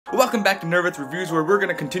Welcome back to NervithReviews, where we're going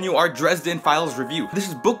to continue our Dresden Files review. This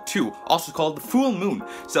is book 2, also called The Full Moon.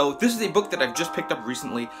 So this is a book that I've just picked up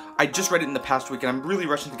recently. I just read it in the past week, and I'm really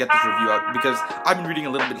rushing to get this review out because I've been reading a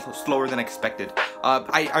little bit slower than expected.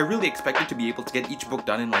 I really expected to be able to get each book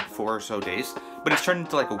done in like 4 or so days, but it's turned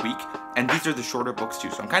into like a week, and these are the shorter books too,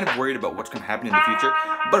 so I'm kind of worried about what's going to happen in the future.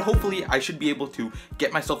 But hopefully I should be able to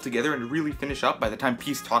get myself together and really finish up by the time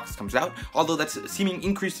Peace Talks comes out, although that's seeming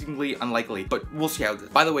increasingly unlikely, but we'll see how it goes.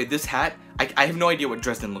 By the way, this hat, I have no idea what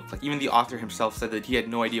Dresden looks like. Even the author himself said that he had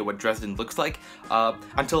no idea what Dresden looks like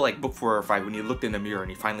until like book 4 or 5 when he looked in the mirror and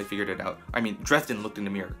he finally figured it out. I mean, Dresden looked in the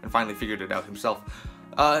mirror and finally figured it out himself.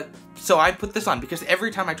 So I put this on because every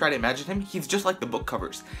time I try to imagine him, he's just like the book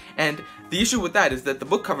covers. And the issue with that is that the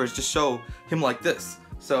book covers just show him like this.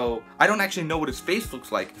 So I don't actually know what his face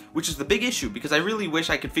looks like, which is the big issue because I really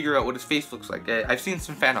wish I could figure out what his face looks like. I've seen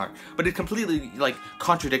some fan art, but it completely like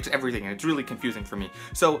contradicts everything and it's really confusing for me.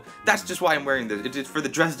 So that's just why I'm wearing this. It's for the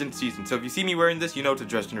Dresden season. So if you see me wearing this, you know it's a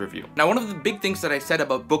Dresden review. Now, one of the big things that I said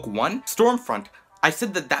about book 1, Stormfront, I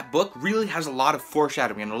said that that book really has a lot of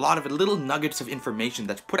foreshadowing and a lot of little nuggets of information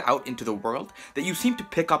that's put out into the world that you seem to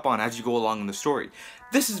pick up on as you go along in the story.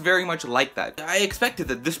 This is very much like that. I expected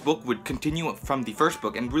that this book would continue from the first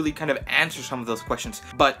book and really kind of answer some of those questions,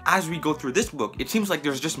 but as we go through this book, it seems like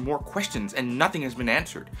there's just more questions and nothing has been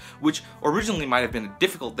answered, which originally might have been a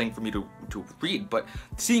difficult thing for me to read, but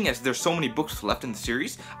seeing as there's so many books left in the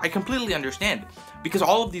series, I completely understand, because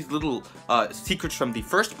all of these little secrets from the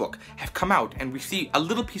first book have come out, and we see a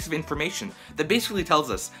little piece of information that basically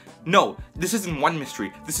tells us, no, this isn't one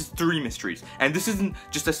mystery, this is 3 mysteries, and this isn't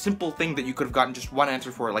just a simple thing that you could have gotten just one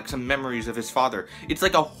answer for, like some memories of his father. It's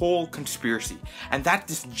like a whole conspiracy, and that's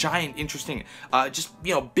this giant, interesting, just,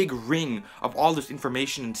 you know, big ring of all this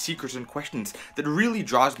information and secrets and questions that really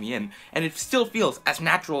draws me in, and it still feels as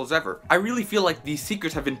natural as ever. I really feel like these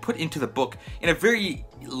secrets have been put into the book in a very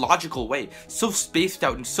logical way, so spaced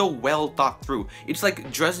out and so well thought through. It's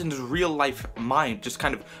like Dresden's real life mind just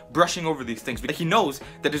kind of brushing over these things. Like, he knows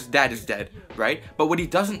that his dad is dead, right? But what he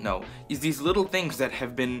doesn't know is these little things that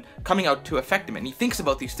have been coming out to affect him, and he thinks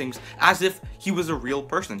about these things as if he was a real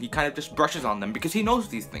person. He kind of just brushes on them because he knows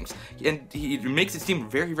these things, and he makes it seem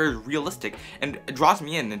very, very realistic and draws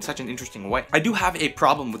me in such an interesting way. I do have a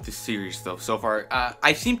problem with this series though so far.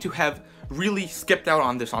 I seem to have really skipped out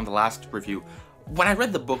on this on the last review. When I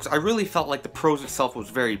read the books, I really felt like the prose itself was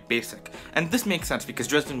very basic, and this makes sense because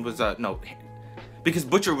Dresden was, because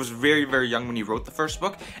Butcher was very, very young when he wrote the first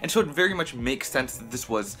book, and so it very much makes sense that this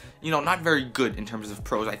was, you know, not very good in terms of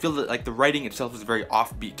prose. I feel that, like, the writing itself is very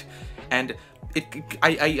offbeat, and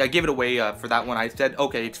I gave it away for that one. I said,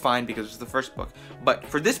 okay, it's fine because it's the first book, but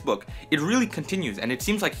for this book, it really continues, and it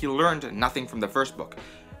seems like he learned nothing from the first book.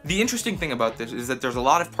 The interesting thing about this is that there's a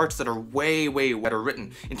lot of parts that are way, way better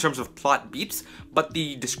written in terms of plot beats, but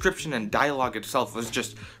the description and dialogue itself was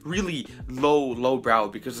just really lowbrow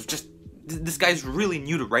because of just, this guy's really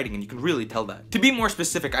new to writing, and you can really tell that. To be more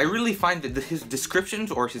specific, I really find that his descriptions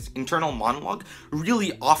or his internal monologue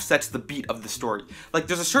really offsets the beat of the story. Like,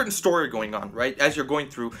 there's a certain story going on, right? As you're going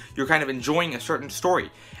through, you're kind of enjoying a certain story,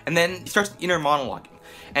 and then he starts inner monologuing.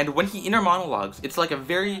 And when he inner monologues, it's like a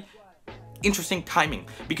very interesting timing,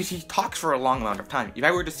 because he talks for a long amount of time. If I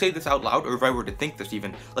were to say this out loud, or if I were to think this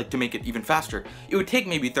even, like to make it even faster, it would take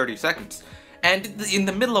maybe 30 seconds. And in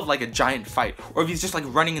the middle of like a giant fight, or if he's just like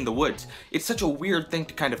running in the woods, it's such a weird thing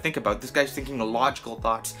to kind of think about. This guy's thinking logical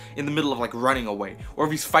thoughts in the middle of like running away, or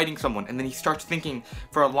if he's fighting someone and then he starts thinking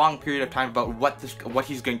for a long period of time about what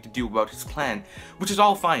he's going to do about his plan, which is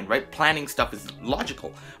all fine, right? Planning stuff is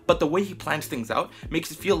logical, but the way he plans things out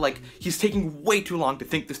makes it feel like he's taking way too long to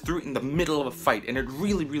think this through in the middle of a fight, and it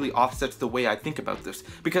really, really offsets the way I think about this,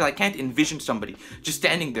 because I can't envision somebody just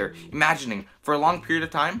standing there imagining for a long period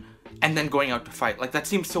of time and then going out to fight. Like, that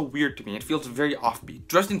seems so weird to me. It feels very offbeat.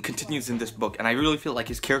 Dresden continues in this book, and I really feel like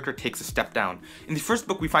his character takes a step down. In the first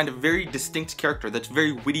book, we find a very distinct character that's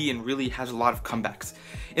very witty and really has a lot of comebacks.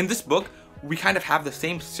 In this book, we kind of have the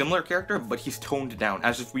same similar character, but he's toned down,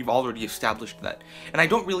 as if we've already established that. And I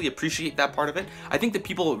don't really appreciate that part of it. I think that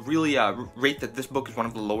people really rate that this book is one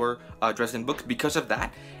of the lower Dresden books because of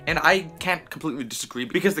that, and I can't completely disagree,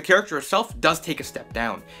 because the character itself does take a step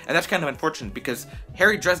down. And that's kind of unfortunate, because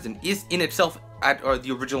Harry Dresden is in itself, at the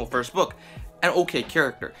original first book, an okay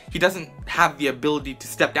character. He doesn't have the ability to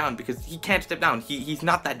step down because he can't step down. He's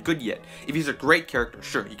not that good yet. If he's a great character,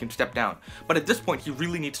 sure, he can step down. But at this point, he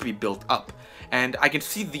really needs to be built up. And I can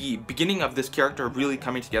see the beginning of this character really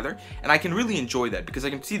coming together, and I can really enjoy that because I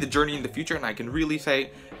can see the journey in the future, and I can really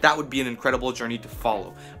say that would be an incredible journey to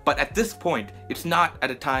follow. But at this point, it's not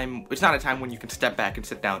a time when you can step back and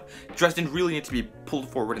sit down. Dresden really needs to be pulled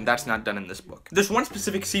forward, and that's not done in this book. There's one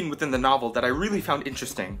specific scene within the novel that I really found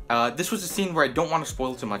interesting. This was a scene where I don't want to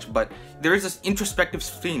spoil too much, but there is this introspective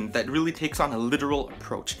scene that really takes on a literal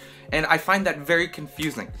approach. And I find that very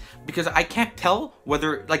confusing because I can't tell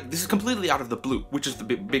whether, like, this is completely out of the blue, which is the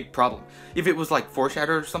big problem. If it was like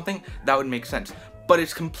foreshadowed or something, that would make sense. But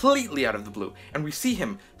it's completely out of the blue, and we see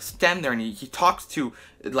him stand there and he talks to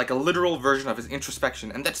like a literal version of his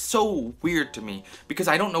introspection, and that's so weird to me because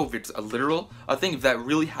I don't know if it's a literal thing, if that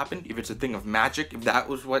really happened, if it's a thing of magic, if that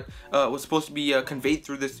was what was supposed to be conveyed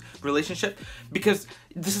through this relationship, because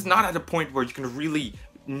this is not at a point where you can really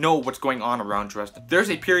know what's going on around Dresden. There's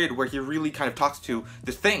a period where he really kind of talks to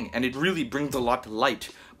this thing, and it really brings a lot to light.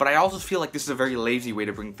 But I also feel like this is a very lazy way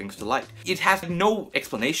to bring things to light. It has no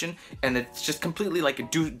explanation, and it's just completely like a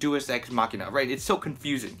deus ex machina, right? It's so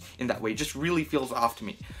confusing in that way. It just really feels off to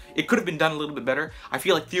me. It could have been done a little bit better. I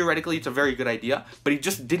feel like theoretically it's a very good idea, but he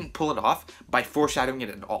just didn't pull it off by foreshadowing it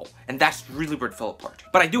at all. And that's really where it fell apart.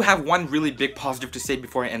 But I do have one really big positive to say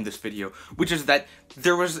before I end this video, which is that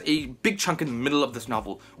there was a big chunk in the middle of this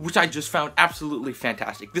novel, which I just found absolutely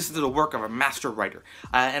fantastic. This is the work of a master writer,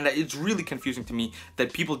 and it's really confusing to me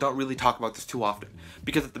that people don't really talk about this too often.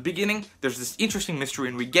 Because at the beginning, there's this interesting mystery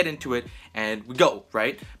and we get into it and we go,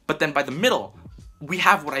 right? But then by the middle, we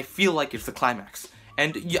have what I feel like is the climax.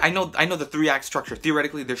 And yeah, I know the 3-act structure.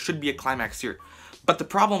 Theoretically, there should be a climax here. But the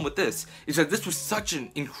problem with this is that this was such an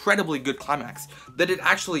incredibly good climax that it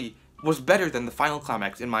actually was better than the final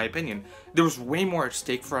climax, in my opinion. There was way more at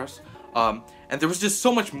stake for us. And there was just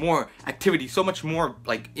so much more activity, so much more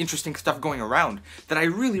like interesting stuff going around that I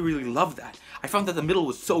really loved that. I found that the middle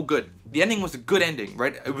was so good. The ending was a good ending,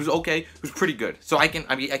 right? It was okay, it was pretty good. So I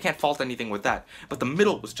can't fault anything with that. But the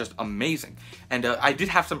middle was just amazing. And I did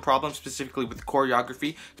have some problems specifically with the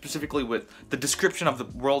choreography, specifically with the description of the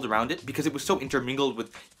world around it, because it was so intermingled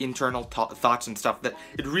with internal thoughts and stuff that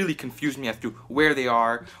it really confused me as to where they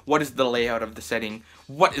are, what is the layout of the setting,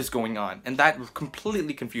 what is going on. And that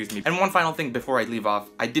completely confused me. And one final thing before I leave off,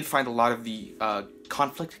 I did find a lot of the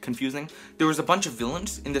conflict confusing. There was a bunch of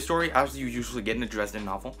villains in the story, as you usually get in a Dresden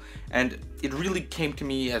novel, and it really came to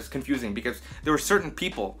me as confusing because there were certain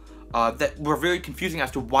people that were very confusing as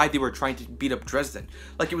to why they were trying to beat up Dresden.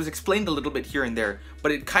 Like, it was explained a little bit here and there,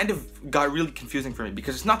 but it kind of got really confusing for me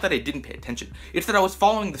because it's not that I didn't pay attention, it's that I was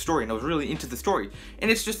following the story and I was really into the story, and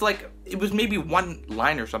it's just like, it was maybe one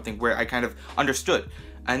line or something where I kind of understood.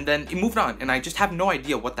 And then it moved on, and I just have no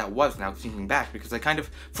idea what that was now thinking back because I kind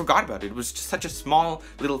of forgot about it. It was just such a small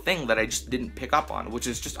little thing that I just didn't pick up on, which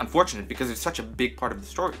is just unfortunate because it's such a big part of the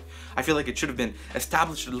story. I feel like it should have been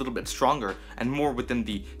established a little bit stronger and more within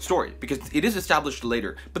the story because it is established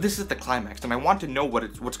later, but this is the climax, and I want to know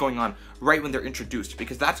what's going on right when they're introduced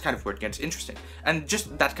because that's kind of where it gets interesting, and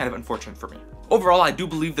just that's kind of unfortunate for me. Overall, I do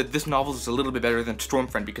believe that this novel is a little bit better than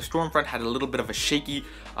Stormfront because Stormfront had a little bit of a shaky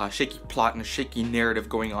plot and a shaky narrative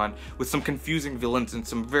going on with some confusing villains and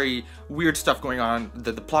some very weird stuff going on.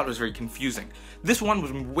 The plot was very confusing. This one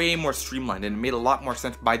was way more streamlined and it made a lot more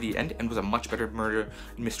sense by the end and was a much better murder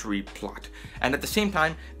mystery plot. And at the same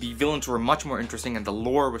time, the villains were much more interesting and the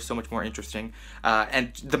lore was so much more interesting.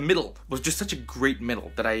 And the middle was just such a great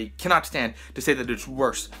middle that I cannot stand to say that it's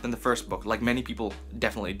worse than the first book, like many people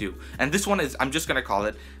definitely do. And this one is, I'm just gonna call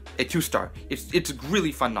it a 2-star. It's a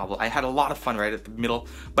really fun novel. I had a lot of fun right at the middle,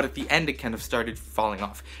 but at the end it kind of started falling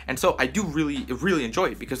off. And so I do really enjoy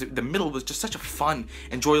it because the middle was just such a fun,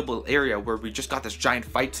 enjoyable area where we just got this giant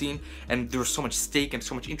fight scene and there was so much stake and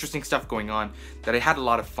so much interesting stuff going on that I had a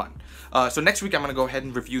lot of fun. So next week I'm gonna go ahead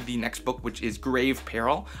and review the next book, which is Grave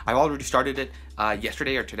Peril. I've already started it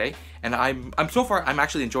yesterday or today, and I'm so far I'm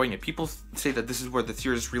actually enjoying it. People say that this is where the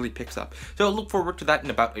series really picks up, so look forward to that in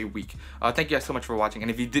about a week. Thank you guys so much for watching, and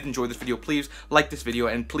if you did enjoy this video, please like this video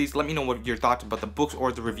and please let me know what your thoughts about the books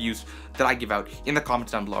or the reviews that I give out in the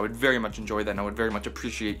comments down below. I would very much enjoy that, and I would very much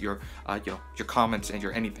appreciate your your comments and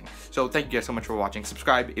your anything. So thank you guys so much for watching.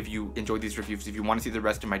 Subscribe if you enjoyed these reviews, if you want to see the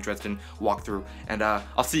rest of my Dresden walkthrough, and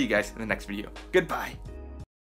I'll see you guys in the next video. Goodbye.